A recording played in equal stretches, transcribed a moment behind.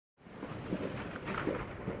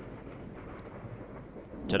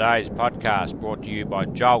Today's podcast brought to you by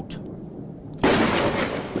Jolt.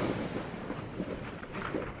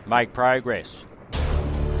 Make progress,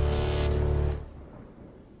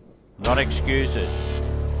 not excuses.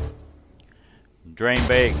 Dream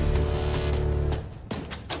big.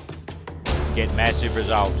 Get massive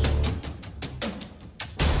results.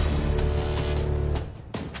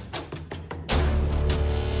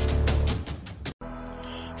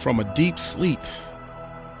 From a deep sleep,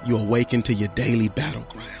 you awaken to your daily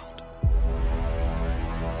battleground.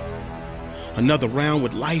 Another round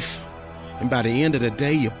with life, and by the end of the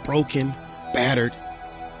day, you're broken, battered,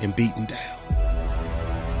 and beaten down.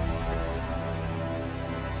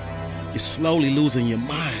 You're slowly losing your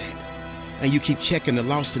mind, and you keep checking the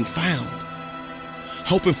lost and found,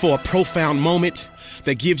 hoping for a profound moment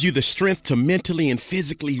that gives you the strength to mentally and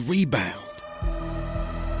physically rebound.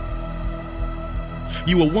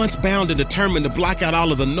 You were once bound and determined to block out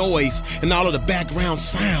all of the noise and all of the background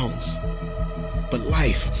sounds. But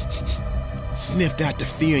life sniffed out the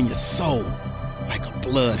fear in your soul like a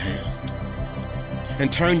bloodhound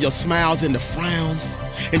and turned your smiles into frowns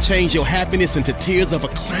and changed your happiness into tears of a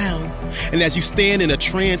clown. And as you stand in a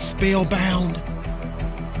trance spellbound,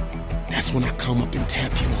 that's when I come up and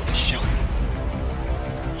tap you on the shoulder.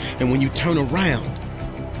 And when you turn around,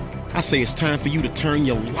 I say it's time for you to turn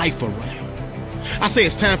your life around. I say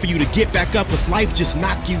it's time for you to get back up cause life just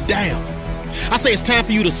knocked you down. I say it's time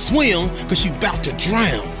for you to swim cause you about to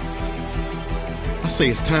drown. I say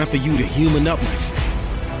it's time for you to human up, my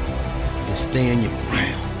friend, and stand your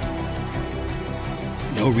ground.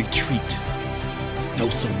 No retreat, no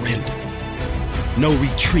surrender. No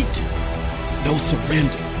retreat, no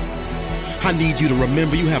surrender. I need you to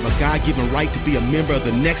remember you have a God-given right to be a member of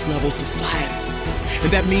the next level society.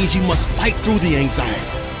 And that means you must fight through the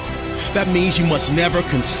anxiety. That means you must never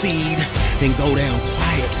concede and go down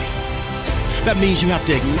quietly. That means you have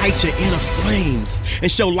to ignite your inner flames and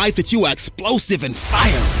show life that you are explosive and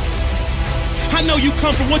fiery. I know you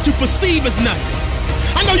come from what you perceive as nothing.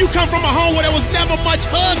 I know you come from a home where there was never much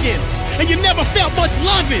hugging and you never felt much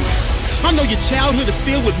loving. I know your childhood is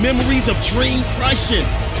filled with memories of dream crushing.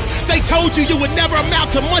 They told you you would never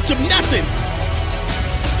amount to much of nothing.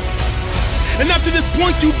 And up to this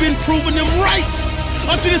point, you've been proving them right.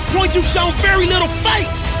 Up to this point, you've shown very little fight.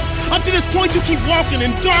 Up to this point, you keep walking in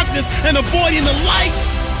darkness and avoiding the light.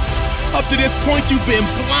 Up to this point, you've been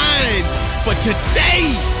blind. But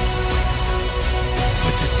today,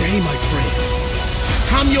 my friend,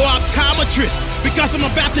 I'm your optometrist because I'm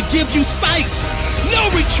about to give you sight. No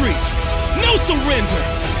retreat, no surrender,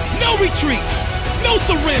 no retreat, no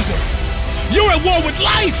surrender. You're at war with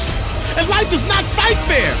life, and life does not fight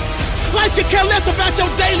fair. Life could care less about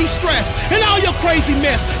your daily stress and all your crazy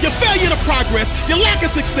mess, your failure to progress, your lack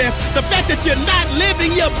of success, the fact that you're not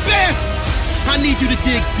living your best. I need you to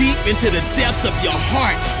dig deep into the depths of your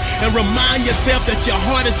heart and remind yourself that your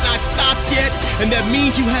heart has not stopped yet, and that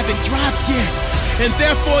means you haven't dropped yet, and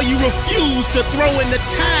therefore you refuse to throw in the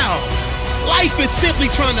towel. Life is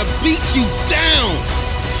simply trying to beat you down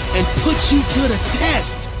and put you to the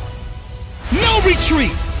test. No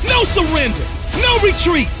retreat, no surrender, no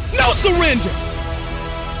retreat, no surrender.